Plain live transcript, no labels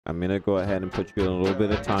I'm gonna go ahead and put you in a little bit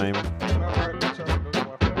of time.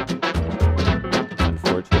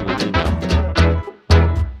 Unfortunately, no.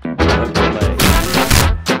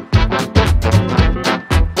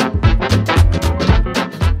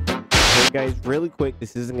 Hey guys, really quick,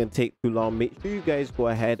 this isn't gonna take too long. Make sure you guys go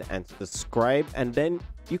ahead and subscribe, and then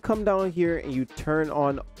you come down here and you turn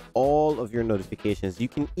on all of your notifications. You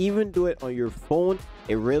can even do it on your phone.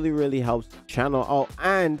 It really helps the channel out,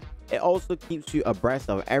 and it also keeps you abreast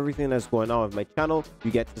of everything that's going on with my channel.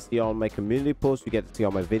 You get to see all my community posts, you get to see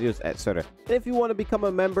all my videos, etc. And if you want to become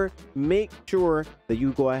a member, make sure that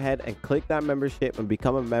you go ahead and click that membership and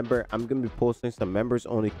become a member. I'm going to be posting some members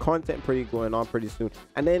only content going on pretty soon.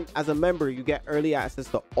 And then as a member, you get early access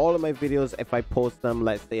to all of my videos if I post them,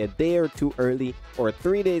 let's say a day or two early, or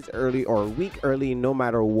 3 days early, or a week early. No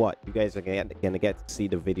matter what, you guys are gonna get to see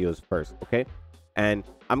the videos first, okay? And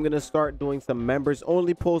I'm gonna start doing some members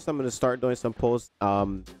only posts. I'm gonna start doing some posts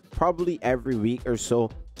probably every week or so,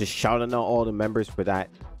 just shouting out all the members for that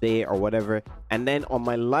day or whatever. And then on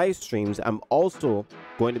my live streams, I'm also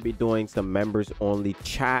going to be doing some members only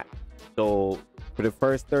chat. So for the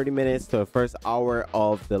first 30 minutes to the first hour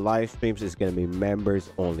of the live streams is going to be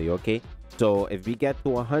members only, okay? So if we get to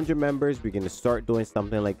 100 members, we're going to start doing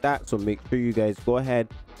something like that. So make sure you guys go ahead,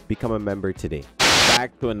 become a member today.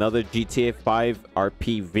 Back to another GTA 5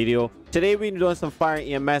 RP video. Today we're doing some fire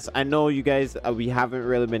EMS. I know you guys, we haven't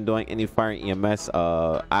really been doing any fire EMS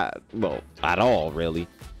at all really,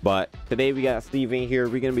 but today we got Steve in here.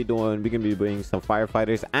 We're gonna be doing some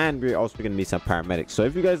firefighters, and we're also gonna be some paramedics. So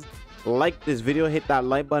if you guys like this video, hit that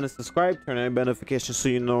like button, subscribe, turn on notifications so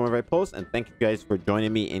you know when I post, and thank you guys for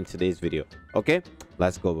joining me in today's video. Okay,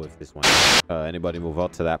 let's go with this one. Anybody move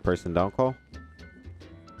out to that person down call?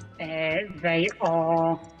 They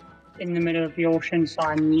are in the middle of the ocean, so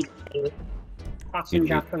I need a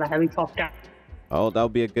passenger for the helicopter. Oh, that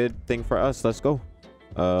would be a good thing for us. Let's go.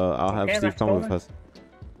 I'll have Steve come with us.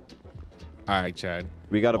 All right, Chad.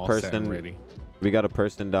 We got a person. We got a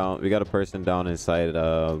person down. We got a person down inside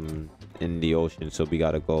in the ocean, so we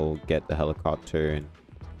gotta go get the helicopter and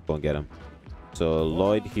go and get him. So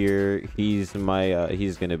Lloyd here, he's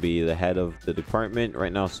gonna be the head of the department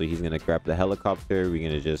right now, so he's gonna grab the helicopter. We're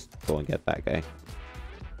gonna just go and get that guy.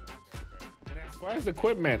 Where's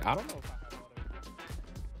equipment? I don't know if I have all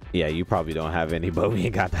that. Yeah, you probably don't have any, but we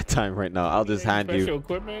ain't got that time right now. I'll just hand you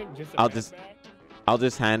equipment. I'll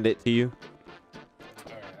just hand it to you.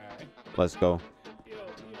 All right. Let's go.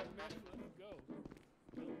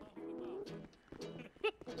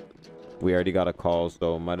 We already got a call,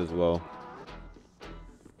 so might as well.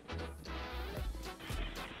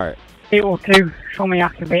 Alright. 802, show me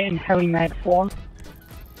activating HeliMed 1.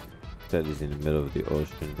 Said he's in the middle of the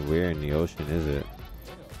ocean. Where in the ocean is it?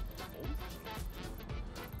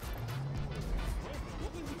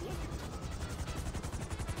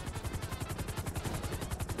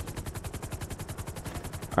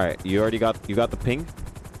 Alright, you got the ping?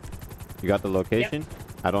 You got the location?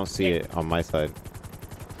 Yep. I don't see it on my side.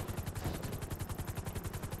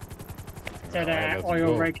 The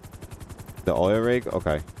oil rig. The oil rig?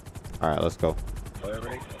 Okay. Alright, let's go. Oil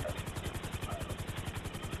rig?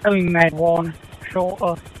 HeliMed 1, short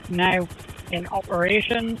us now in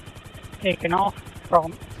operation, taking off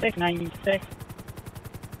from 696.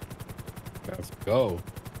 Let's go.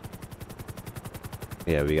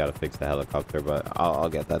 Yeah, we gotta fix the helicopter, but I'll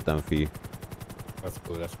get that done for you. That's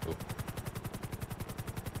cool. That's cool.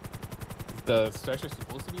 The stretcher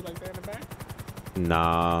supposed to be like that in the back?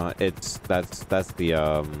 Nah, that's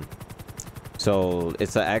the so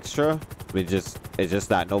it's an extra. It's just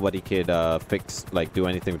that nobody could do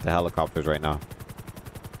anything with the helicopters right now.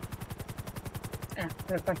 Yeah,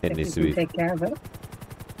 perfect. It needs to be. Take care of it.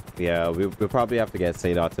 Yeah, we'll probably have to get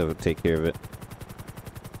Sadar to take care of it.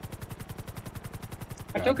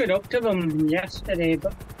 I took it up to them yesterday,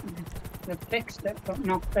 but they fixed it, but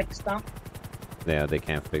not fixed that. Yeah, they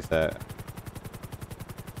can't fix that.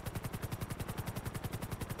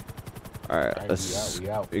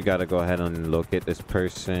 Alright, we gotta go ahead and locate this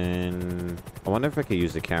person. I wonder if I could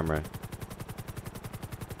use the camera.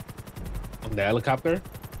 On the helicopter?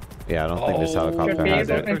 Yeah, I don't think this helicopter has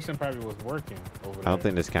that it. That person probably was working over there. I don't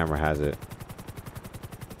think this camera has it.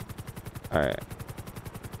 Alright.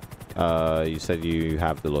 You said you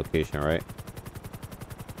have the location, right?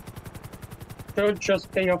 Should just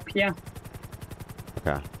be up here.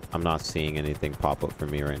 Okay. I'm not seeing anything pop up for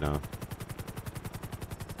me right now.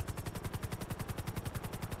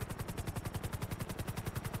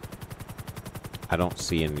 I don't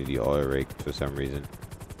see any of the oil rig for some reason.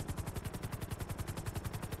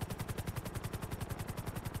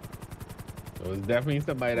 So it's definitely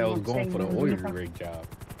somebody that was going for the oil rig job.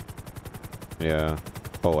 Yeah.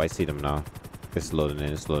 Oh, I see them now. It's loading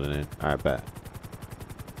in. It's loading in. All right, bet.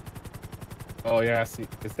 Oh yeah, I see.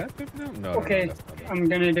 Is that them now? No, Okay, no, that's not them. I'm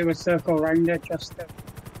gonna do a circle around it just to...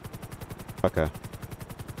 Okay.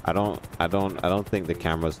 I don't think the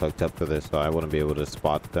camera's hooked up to this, so I wouldn't be able to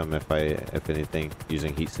spot them if anything,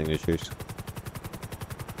 using heat signatures.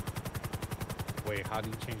 Wait, how do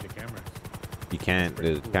you change the cameras? You can't.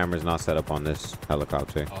 The camera's not set up on this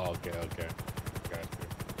helicopter. Oh, okay. Gotcha.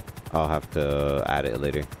 I'll have to add it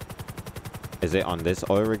later. Is it on this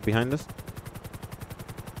oil rig behind us?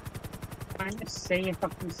 Trying to see if I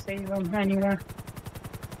can see them anywhere.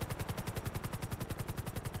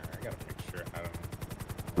 I got a picture. I don't know.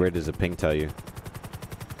 Where does the ping tell you?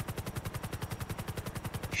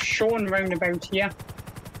 Showing round about here.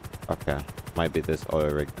 Okay. Might be this oil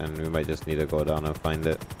rig, and we might just need to go down and find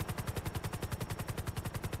it.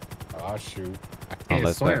 Oh shoot! I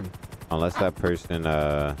can't swim. Unless that person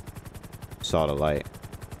saw the light.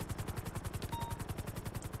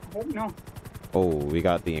 I hope not. Oh, we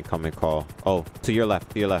got the incoming call. Oh, to your left.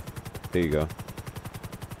 To your left. There you go.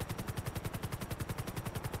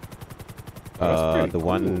 The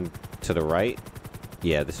one to the right.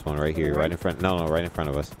 Yeah, this one right here, right in front. No, right in front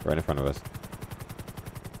of us. Right in front of us.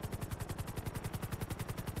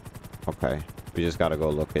 Okay, we just gotta go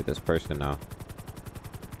locate this person now.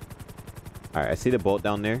 All right, I see the boat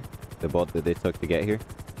down there. The boat that they took to get here.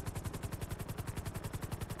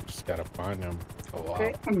 Just gotta find them. Oh wow.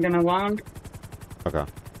 Okay, I'm gonna land. Okay.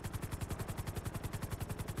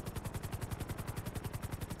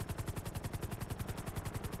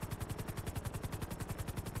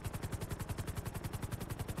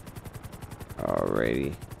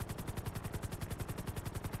 Alrighty.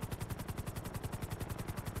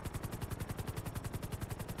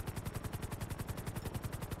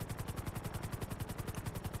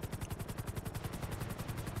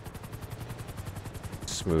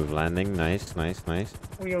 Smooth landing. Nice.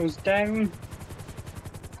 Wheels down.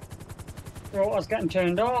 Rotor's getting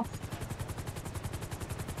turned off.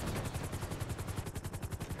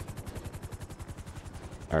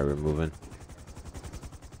 Alright, we're moving.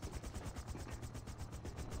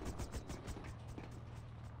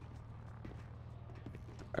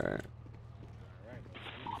 Alright.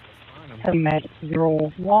 Med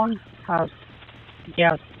 01 has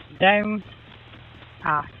gas down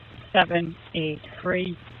at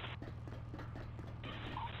 783.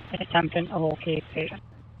 Attempting to locate patient.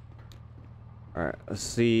 Alright, let's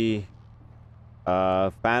see.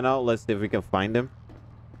 Fan out, let's see if we can find him.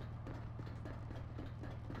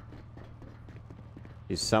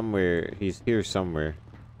 He's somewhere, he's here somewhere.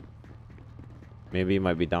 Maybe he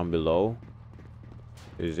might be down below.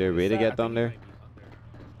 Is there a way to get down there?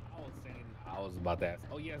 I was about to ask.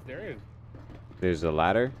 Oh yes, there is. There's a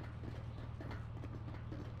ladder.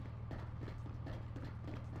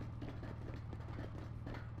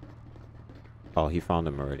 Oh, he found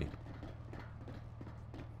him already.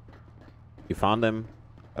 You found him?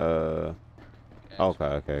 Okay,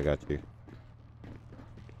 I got you.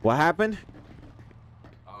 What happened?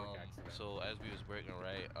 So as we was working,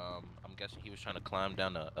 right, I'm guessing he was trying to climb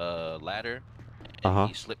down a ladder, and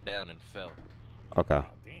he slipped down and fell. Okay. Oh,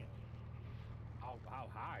 damn. How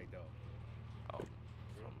high though? From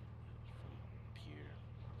here,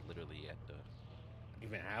 literally at the.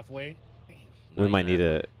 Even halfway? We might need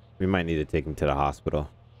to take him to the hospital.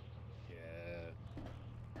 Yeah.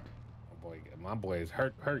 My boy is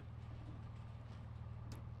hurt.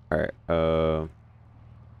 All right.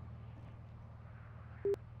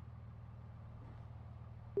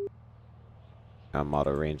 I'm out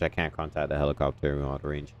of range. I can't contact the helicopter. I'm out of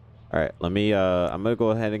range. All right. Let me. I'm gonna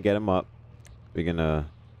go ahead and get him up. We're gonna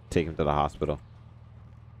take him to the hospital.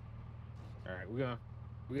 All right, we're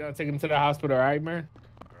gonna take him to the hospital. All right, man.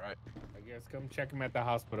 All right. I guess come check him at the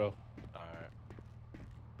hospital. All right.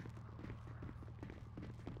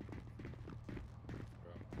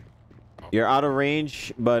 You're out of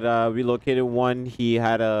range, but we located one. He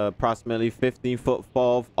had a approximately 15-foot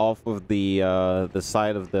fall off of the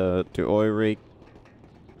side of the oil rig.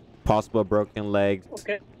 Possible broken legs,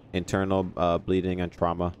 internal bleeding and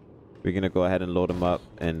trauma. We're gonna go ahead and load him up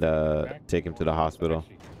and take him to the hospital.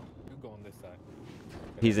 You go on this side.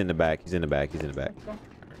 He's in the back.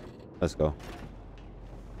 Let's go.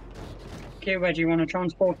 Okay, where do you want to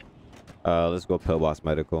transport? Let's go Pillbox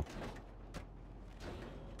Medical.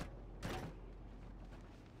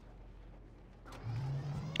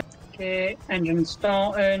 Okay, engine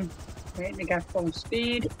starting. Waiting to get full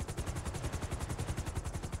speed.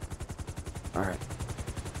 All right.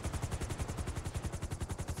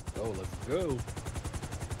 Let's go.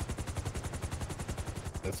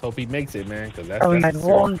 Let's hope he makes it, man, because that's Paramed a serious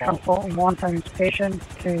 1 fall. transporting one times patient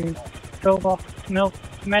to Philbox Mills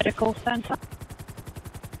Medical Center.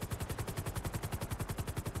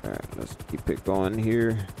 Alright, let's keep it going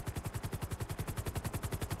here.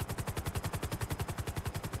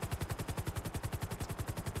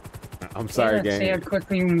 I'm sorry, Let's see how gang.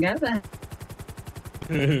 quickly you can get there.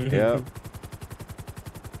 Yep.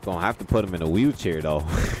 Gonna have to put him in a wheelchair, though.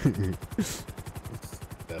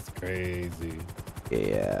 That's crazy.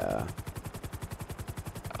 Yeah.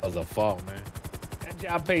 That was a fault, man. That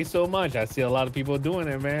job pays so much. I see a lot of people doing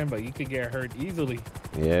it, man, but you could get hurt easily.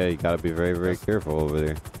 Yeah, you gotta be very, very careful over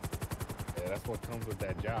there. Yeah, that's what comes with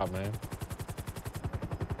that job, man.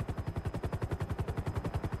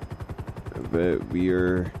 But we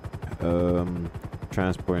are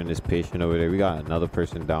transporting this patient over there. We got another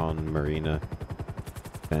person down Marina,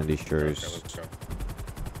 Sandy Shores. Okay, let's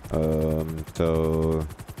go. So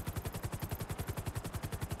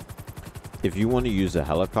if you want to use a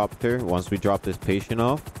helicopter, once we drop this patient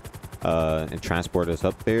off and transport us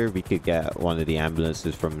up there, we could get one of the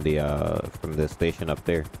ambulances from the station up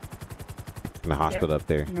there, from the hospital up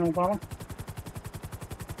there. No problem.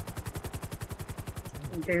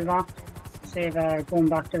 Do that. Save going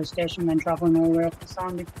back to the station and traveling all the way up to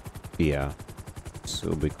Sandy. Yeah, so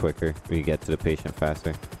it'll be quicker. We can get to the patient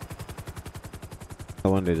faster. I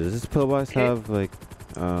wonder, does this pillbox have like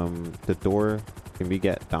the door? Can we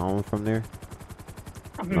get down from there?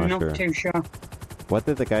 I'm Not not sure. too sure. What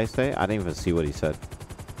did the guy say? I didn't even see what he said.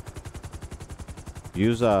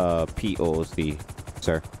 Use POC,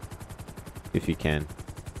 sir, if you can,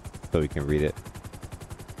 so we can read it.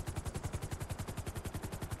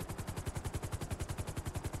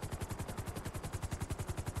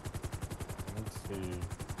 Let's see.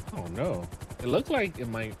 Oh, no. It looked like it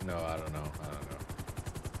might. No, I don't know.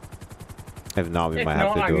 If not, we If might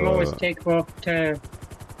not, have I to can do always a... take her up to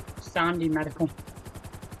Sandy Medical.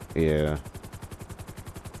 Yeah.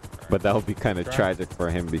 But that would be kind of Try. tragic for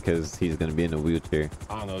him because he's going to be in a wheelchair.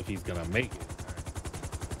 I don't know if he's going to make it.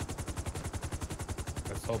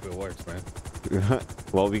 Let's hope it works, man.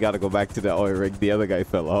 Well, we got to go back to the oil rig. The other guy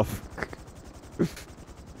fell off.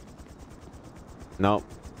 Nope,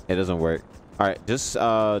 it doesn't work. All right, just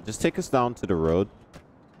take us down to the road,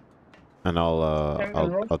 and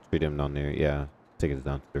I'll treat him down there. Yeah, take us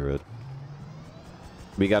down to the road.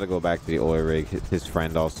 We got to go back to the oil rig. His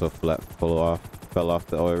friend also fell off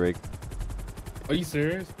the oil rig. Are you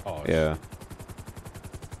serious? Oh, Yeah.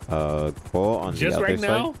 Go on just the other right side.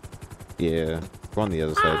 now? Yeah, go on the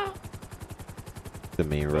other side. The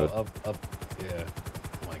main road. Up. Yeah.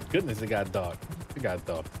 Oh my goodness, it got dark. It got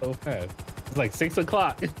dark so fast. It's like 6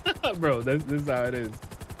 o'clock. Bro, this is how it is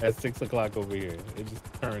at 6 o'clock over here. It just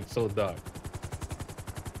turned so dark.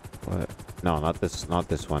 What? No, not this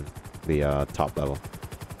one. The top level.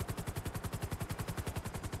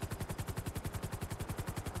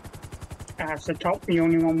 That's the top, the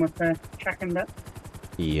only one with the check-in bit.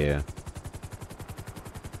 Yeah.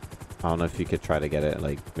 I don't know if you could try to get it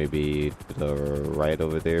like maybe to the right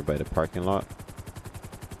over there by the parking lot.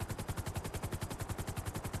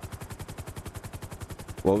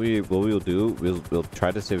 What we'll do, we'll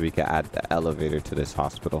try to see if we can add the elevator to this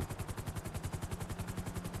hospital.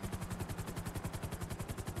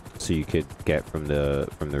 So you could get from the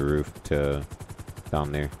roof to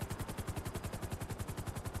down there.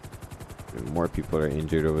 More people are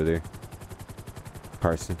injured over there.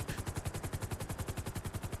 Carson.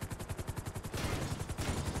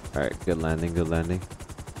 Alright, good landing, good landing.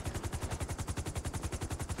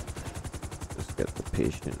 Let's get the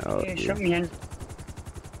patient out Yeah, here. shut me in.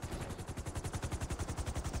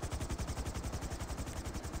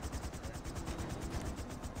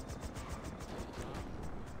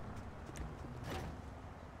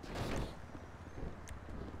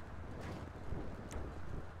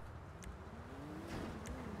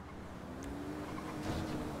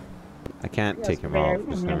 I can't Yes, take him we're off on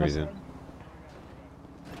for the some other reason. side.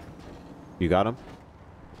 You got him?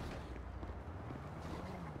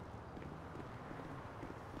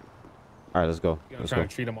 Alright, let's go. I'm Let's trying go.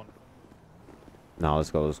 to treat him on. No, let's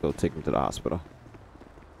go. Let's go. Take him to the hospital.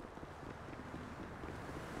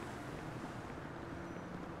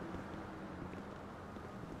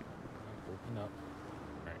 Open up.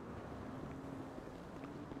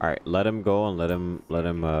 Alright, let him go and let him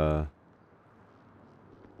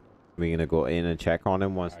we're gonna go in and check on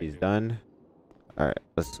him once he's done. Alright,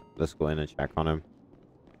 let's go in and check on him.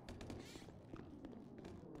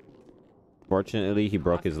 Fortunately, he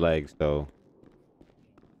broke his leg, so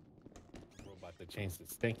We're about to change the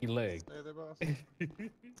stinky leg. Hey there, boss.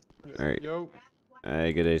 Alright. Yo.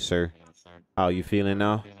 hey, good day, sir. How you feeling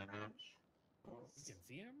now? You can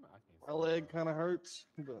see him? My leg kind of hurts.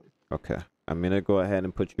 But Okay. I'm gonna go ahead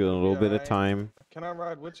and put you in a little bit of time. Can I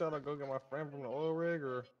ride with y'all to go get my friend from the oil rig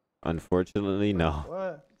or? Unfortunately, no.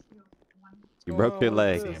 What? You broke your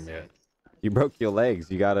leg. You broke your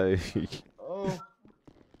legs. You gotta. Oh.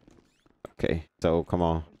 Okay. So come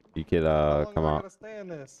on. You could come I out. gotta stay in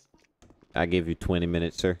this? I gave you 20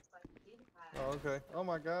 minutes, sir. Oh, okay. Oh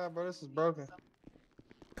my God, bro, this is broken.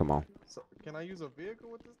 Come on. So, can I use a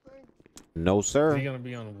vehicle with this thing? No, sir. Is he gonna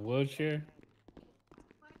be on a wheelchair?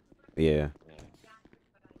 Yeah.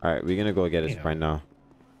 All right, we're gonna go get his friend now. All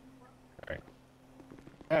right.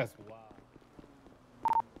 That's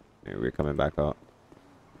wild. Here, we're coming back up.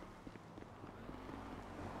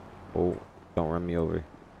 Oh, don't run me over.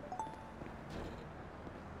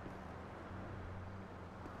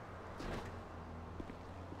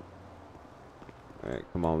 All right,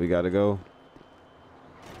 come on, we gotta go.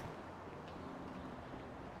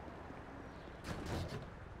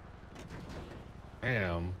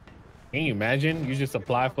 Damn. Can you imagine? You just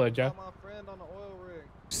apply for a job.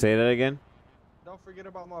 Say that again. Don't forget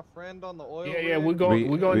about my friend on the oil Yeah, rig. yeah, we're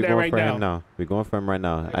going there right now. Him now. We're going for him right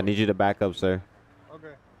now. I need you to back up, sir.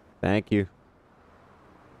 Okay. Thank you.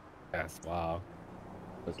 That's wild.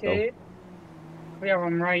 Let's Okay. We are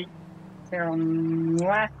on right. We're on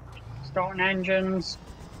left. Starting engines.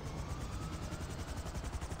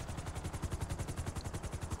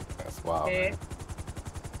 That's wild. Okay. Man.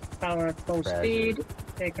 Power at full speed.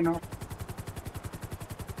 Taking off.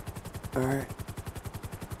 All right.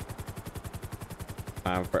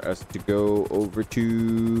 Time for us to go over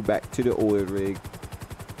to back to the oil rig.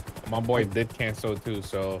 My boy did cancel too,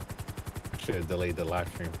 so I should have delayed the live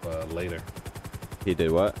stream for later. He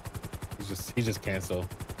did what? He just canceled.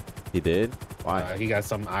 He did? Why? He got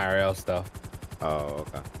some IRL stuff. Oh,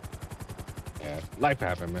 okay. Yeah, life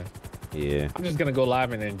happened, man. Yeah. I'm just gonna go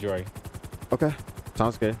live and enjoy. Okay.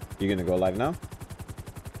 Sounds good. You gonna go live now?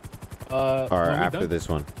 Or after this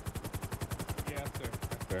one? Yeah, after.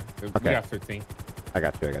 Okay. We got 15. I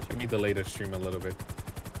got you. Let me delay the stream a little bit.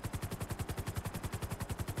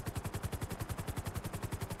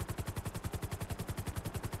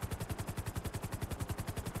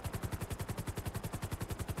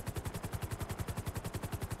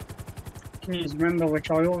 Can you remember which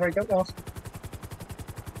oil rig it was?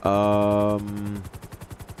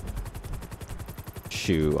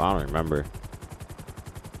 Shoot, I don't remember.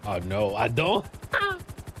 Oh no, I don't.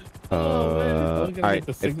 All right,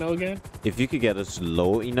 the signal again. If you could get us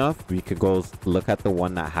low enough, we could go look at the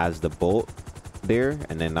one that has the bolt there,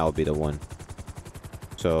 and then that would be the one.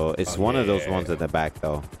 So it's one of those ones at the back,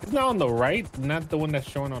 though. It's not on the right, not the one that's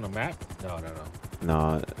showing on the map. No.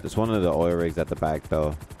 No, it's one of the oil rigs at the back,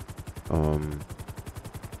 though.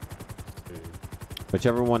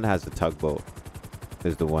 Whichever one has the tugboat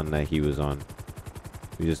is the one that he was on.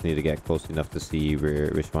 We just need to get close enough to see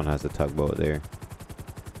which one has the tugboat there.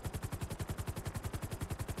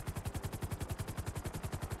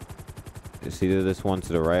 It's either this one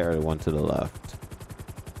to the right or the one to the left.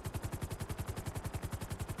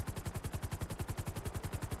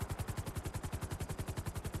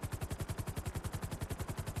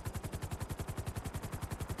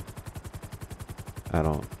 I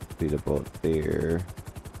don't see the boat there.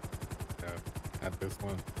 Yeah, at this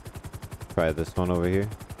one. Try this one over here.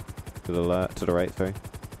 To the left, to the right, sorry.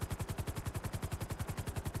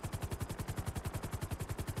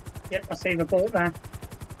 Yep, I see the boat there.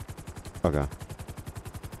 Okay.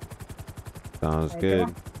 Sounds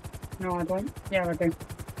good. No, I don't. Yeah, I do.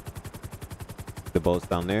 The boat's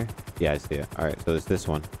down there? Yeah, I see it. Alright, so it's this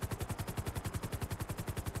one.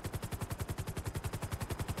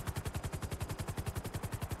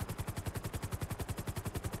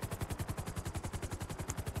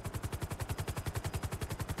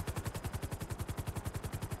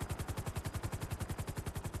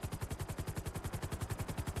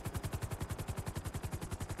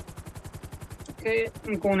 Okay,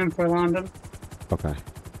 I'm going in for London. Okay.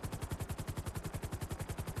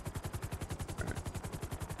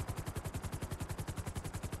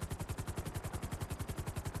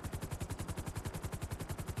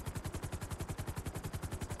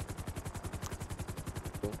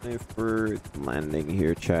 Going for landing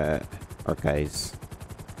here, chat. Or guys.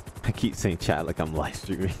 I keep saying chat like I'm live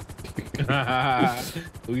streaming.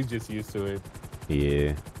 We just used to it.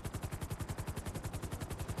 Yeah.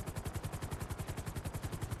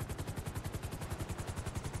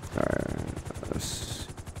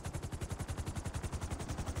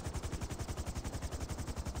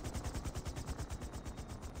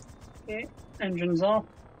 Okay, engines off.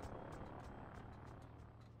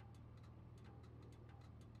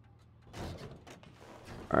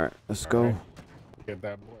 Alright, let's go. Get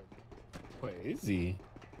that boy. Where is he?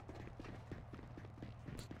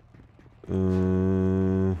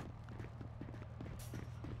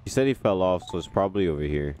 He said he fell off, so it's probably over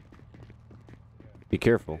here. Be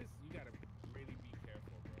careful. You gotta really be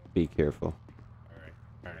careful, bro. Be careful.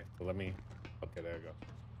 All right. So let me. Okay, there you go.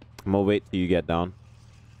 I'm gonna wait till you get down.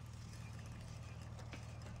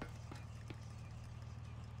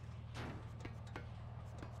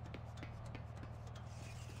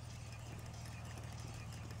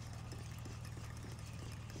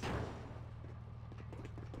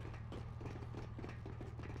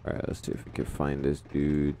 All right, let's see if we can find this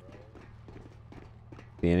dude.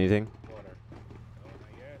 See anything? Water. No, not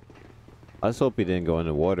yet. Let's hope he didn't go in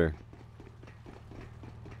the water.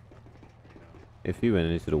 If he went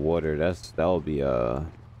into the water, that'll be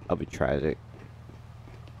tragic.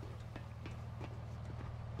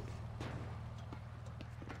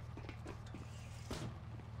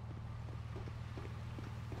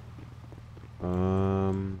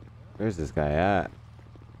 Where's this guy at?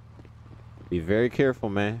 Be very careful,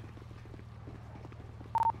 man.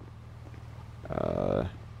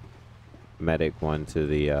 Medic 1 to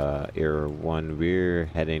the Air 1. We're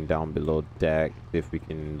heading down below deck if we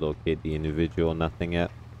can locate the individual. Nothing yet.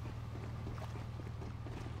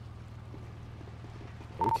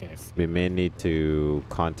 We can't see. We may need to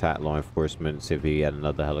contact law enforcement, see if we get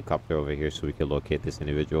another helicopter over here so we can locate this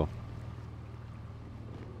individual.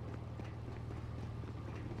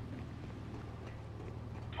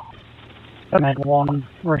 Med 1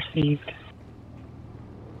 received.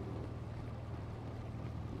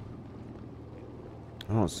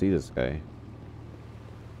 I don't see this guy.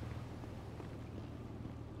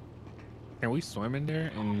 Can we swim in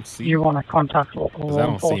there and see? You want to contact local 'Cause I law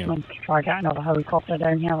don't see him. enforcement to try get another helicopter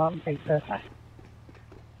down here? That would be perfect.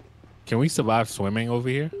 Can we survive swimming over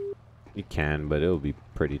here? You can, but it'll be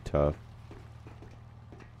pretty tough.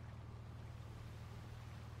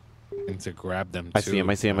 And to grab them too. I see him.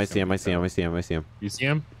 You see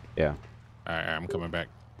him? Yeah. All right, I'm coming back.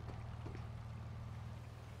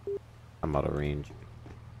 I'm out of range.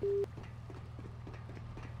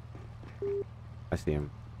 I see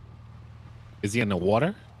him. Is he in the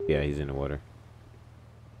water? Yeah, he's in the water.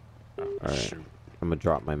 Oh, All right. shoot. I'm gonna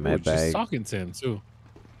drop my We're med just bag. talking to him too.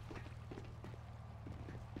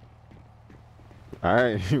 All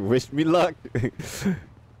right. Wish me luck.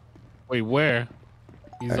 Wait, where?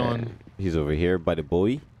 He's on. He's over here by the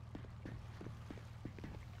buoy.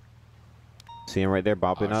 See him right there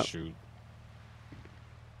bopping Oh up? shoot.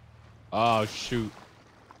 Oh shoot.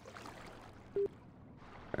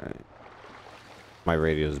 Alright. My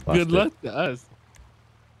radio's busted. Good luck to us.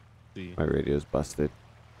 See. My radio's busted.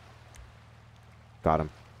 Got him.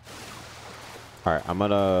 Alright, I'm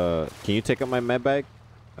gonna... Can you take up my med bag?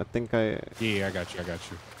 I think Yeah, I got you. I got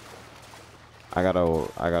you. I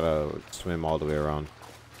gotta swim all the way around.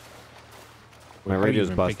 My Wait, how do you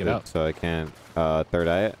radio's even pick it busted, up? so I can't... third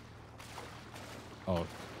eye it. Oh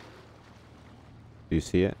Do you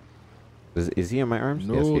see it? Is he in my arms?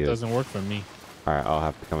 no, Yes, he it is. doesn't work for me. Alright, I'll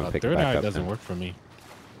have to come and pick it Third back eye up doesn't then. work for me.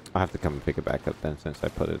 I'll have to come and pick it back up then since I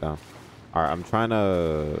put it down. Alright, I'm trying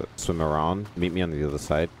to swim around. Meet me on the other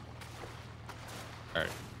side. All right.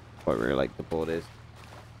 Where like the boat is.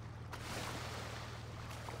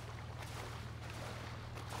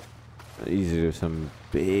 These are some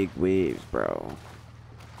big waves, bro.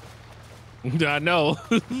 I know.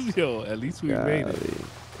 Yo, at least we made it.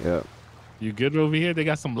 Golly. Yep. You good over here? They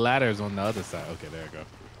got some ladders on the other side. Okay, there you go.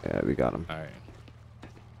 Yeah, we got him. All right.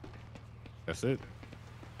 That's it.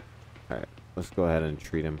 Alright, let's go ahead and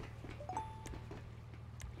treat him.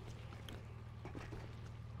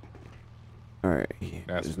 Alright,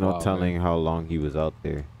 That's there's no wild, telling man. how long he was out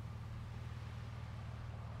there.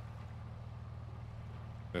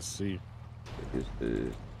 Let's see. This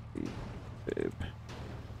is the bib.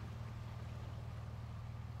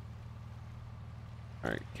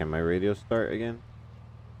 Alright, can my radio start again?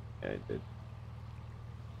 Yeah, it did.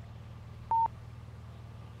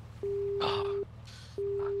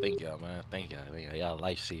 Thank y'all, man. Thank y'all. Y'all a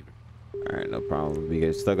lifesaver. Alright, no problem. We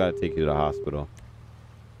guys still gotta take you to the hospital.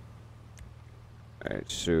 Alright,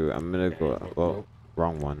 so I'm gonna go. Well,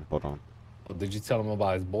 wrong one. Hold on. Well, did you tell him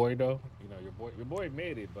about his boy though? You know, your boy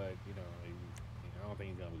made it, but you know, I don't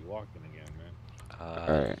think he's gonna be walking again, man.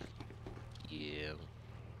 Alright. Yeah.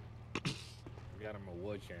 We got him a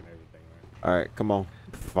wheelchair and everything, man. Alright, come on.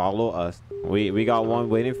 Follow us. We got one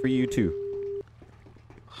waiting for you too.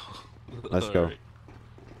 Let's go. Alright.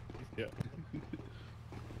 Yeah.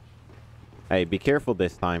 Hey, be careful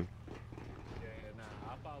this time. Yeah, nah,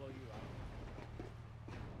 I'll follow you.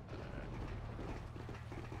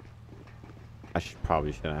 I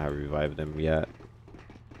probably shouldn't have revived him yet.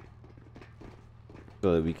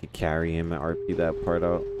 so that we could carry him and RP that part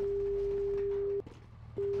out.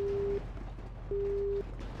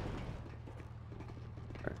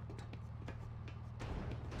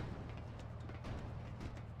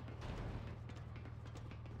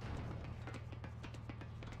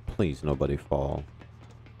 Please, nobody fall.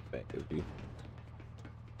 Baby.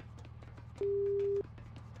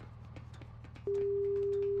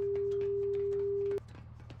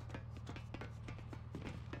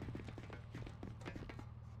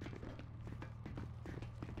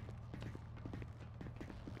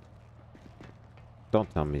 Don't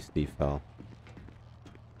tell me Steve fell.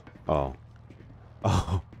 Oh.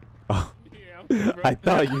 Oh. Oh. Yeah, I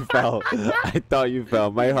thought you fell. I thought you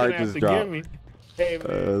fell. My heart just dropped. Hey,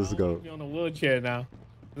 man, Let's go. Be on a wheelchair now.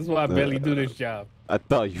 This is why I barely do this job. I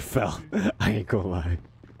thought you fell. I ain't gonna lie.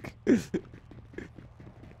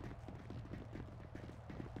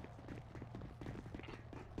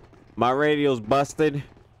 My radio's busted.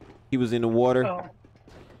 He was in the water. Oh.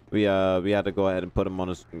 We had to go ahead and put him on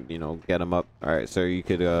a, you know, get him up. All right, sir, you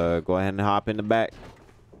could go ahead and hop in the back.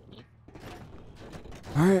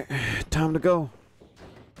 All right, time to go.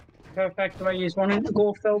 Perfect. Do I use one in the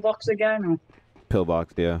go pillbox again? Or?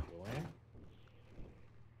 Pillbox, yeah.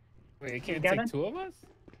 Wait, it can't Get take it? 2 of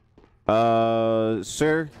us?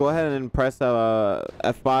 Sir, go ahead and press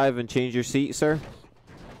F5 and change your seat, sir.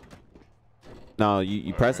 No,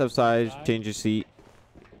 you press F5, change your seat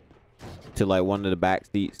to like one of the back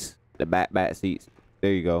seats, the back seats.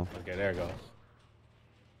 There you go. Okay, there it goes.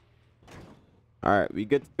 All right, we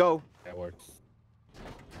good to go. That works.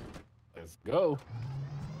 Let's go.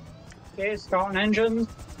 Okay, starting engine.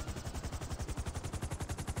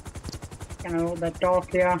 Getting a little bit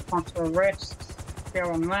dark here. Onto the wrist. Gear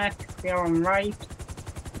on left, gear on right.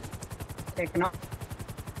 Taking up.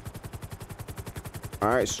 All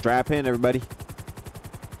right, strap in, everybody.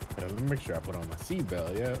 Yeah, let me make sure I put on my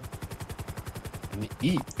seatbelt, yeah. And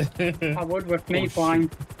eat. I would with me Oh, flying.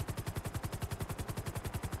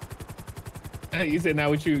 Hey, you said now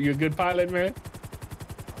with you, you're a good pilot, man?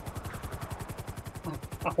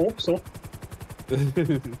 I hope so.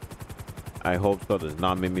 I hope so. Does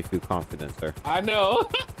not make me feel confident, sir. I know.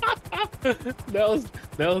 that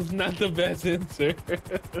was not the best answer.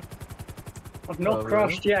 I've not Oh,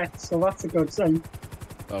 crashed yet, so that's a good sign.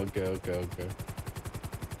 Okay.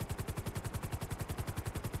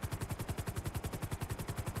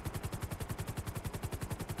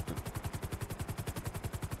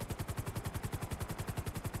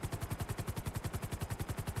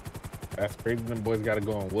 That's crazy. Them boys got to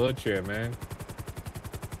go in wheelchair, man.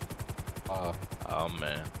 Oh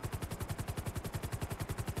man.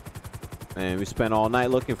 And we spent all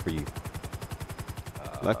night looking for you.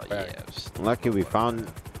 Lucky we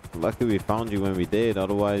found you when we did.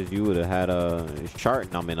 Otherwise, you would have had a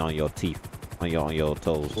shark numbing on your teeth, on your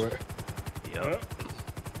toes. Yep.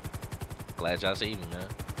 Glad y'all seen me, man.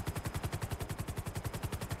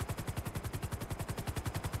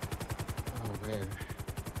 Oh man.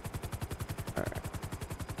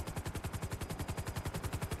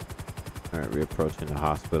 All right, we're approaching the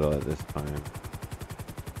hospital at this time.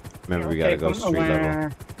 Remember, we Yeah, gotta go street level.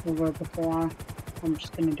 We were before. I'm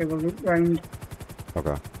just gonna do a loop round.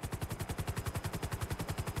 Okay.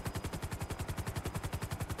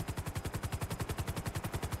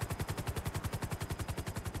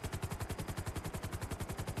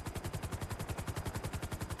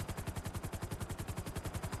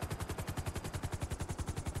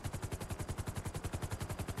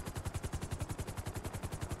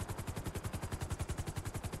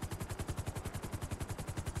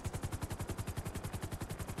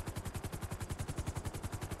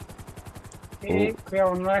 Okay, clear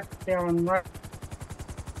on left, clear on right.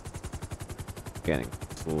 Getting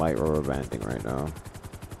slight rubber banding right now.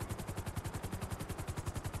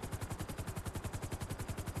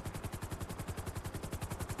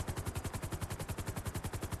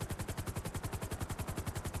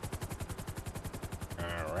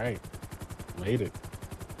 All right. Made it.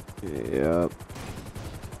 Yep.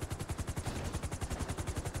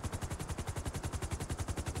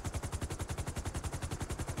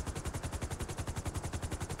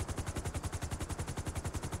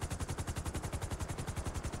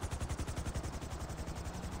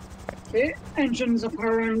 Okay, engines are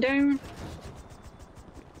powering down.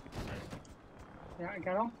 Yeah, I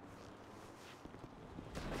got on.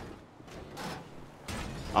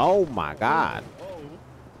 Oh my God. Oh.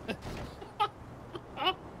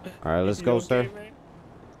 All right, let's You go, okay, sir. man?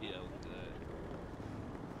 Yeah, good.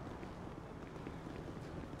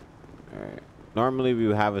 All right. Normally we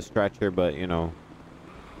would have a stretcher, but you know,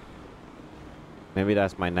 maybe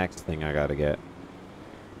that's my next thing I gotta get.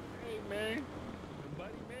 Hey man, the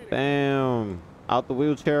Damn. Out the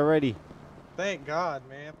wheelchair already. Thank God,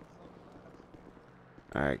 man.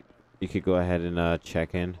 All right. You could go ahead and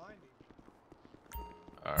check in.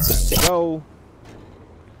 All right. Go.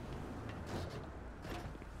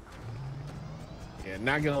 Yeah,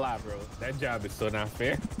 not gonna lie, bro. That job is so not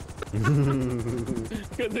fair.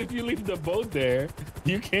 Because if you leave the boat there,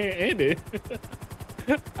 you can't end it.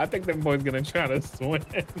 I think them boys gonna try to swim.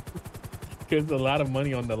 Because a lot of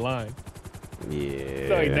money on the line. Yeah.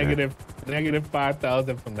 It's like negative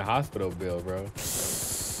 5,000 from the hospital bill, bro.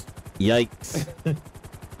 Yikes.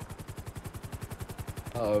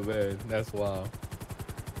 Oh man, that's wild.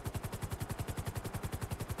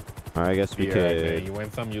 All right, I guess we Yeah, could. right, man. You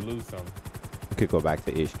win some, you lose some. We could go back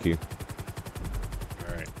to HQ.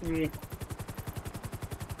 All right. Yeah.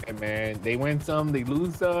 Hey man, they win some, they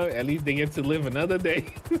lose some. At least they get to live another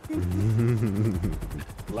day.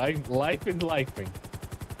 Life is lifing,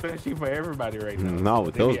 especially for everybody right now. No,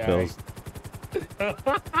 with those bills. I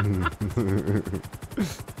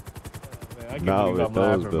can't No, believe with I'm those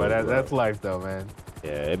laughing, bills, but bro. that's life though, man.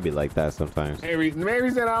 Yeah, it'd be like that sometimes. Mary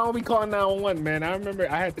said I don't be calling 911, man. I remember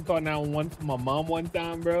I had to call 911 for my mom one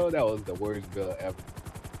time, bro. That was the worst bill ever.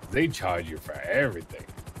 They charge you for everything.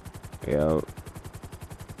 Yo.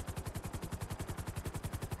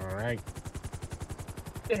 All right.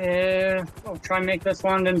 I'll try and make this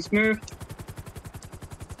landing smooth.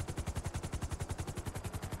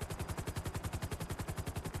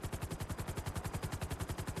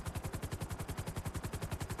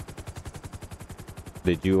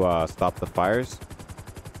 Did you stop the fires?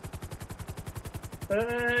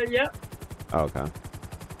 Yeah. Oh, okay.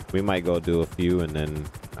 We might go do a few and then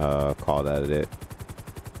call that it.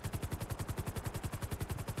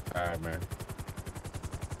 All right, man.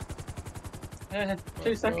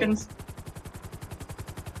 2 seconds.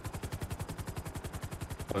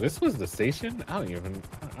 Oh, this was the station? I don't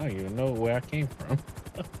even know where I came from.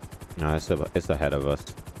 No, it's ahead of us.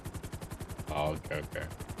 Oh, okay.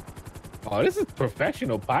 Oh, this is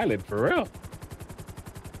professional pilot for real.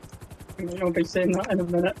 You'll be seeing that in a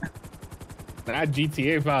minute. Not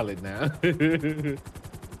GTA pilot now.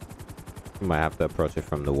 We might have to approach it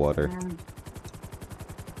from the water.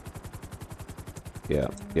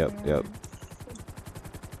 Yep.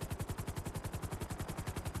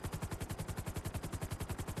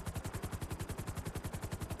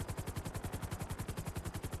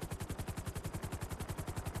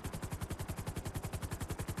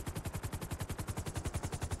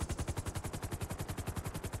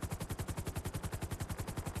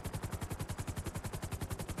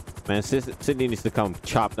 Man, Sydney needs to come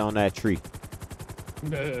chop down that tree.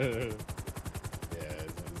 Yeah, it's in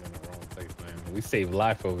the wrong place, man. We save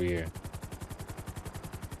life over here.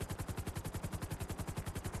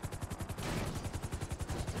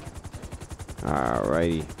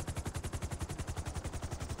 Alrighty.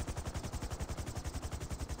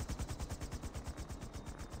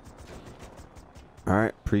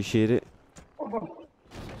 Alright, appreciate it. Oh,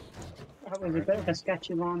 that was a bit of a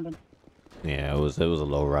sketchy landing. Yeah, it was a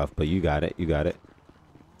little rough, but you got it.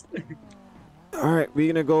 Alright,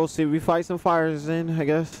 we're gonna go see if we fight some fires in, I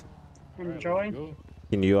guess. Enjoy.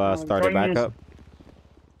 Can you start it back up?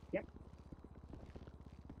 Yep.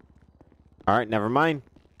 Alright, never mind.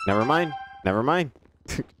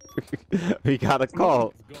 We got a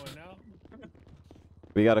call.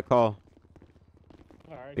 We got a call.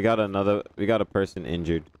 We got a person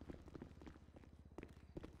injured.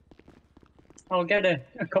 I'll get a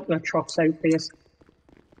couple of trucks out for you.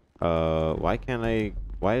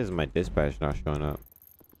 Why is my dispatch not showing up?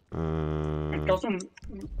 It doesn't,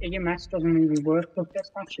 EMS doesn't really work with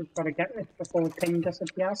dispatch. You've got to get it before the ping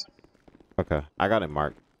disappears. Okay, I got it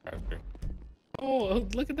marked. Okay. Oh,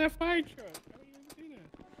 look at that fire truck. I didn't even see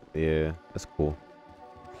that. Yeah, that's cool.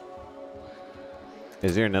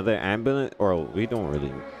 Is there another ambulance, or we don't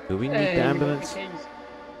really? Do we need the ambulance?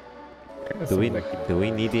 Do we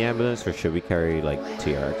need the ambulance, or should we carry like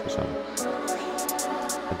TRX or something?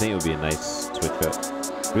 I think it would be a nice switch up.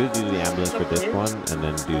 We'll do the ambulance for this one, and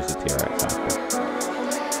then do the TRX after.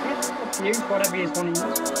 Yeah, up to you, whatever you want to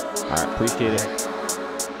use. All right, appreciate it.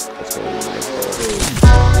 Let's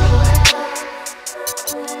go.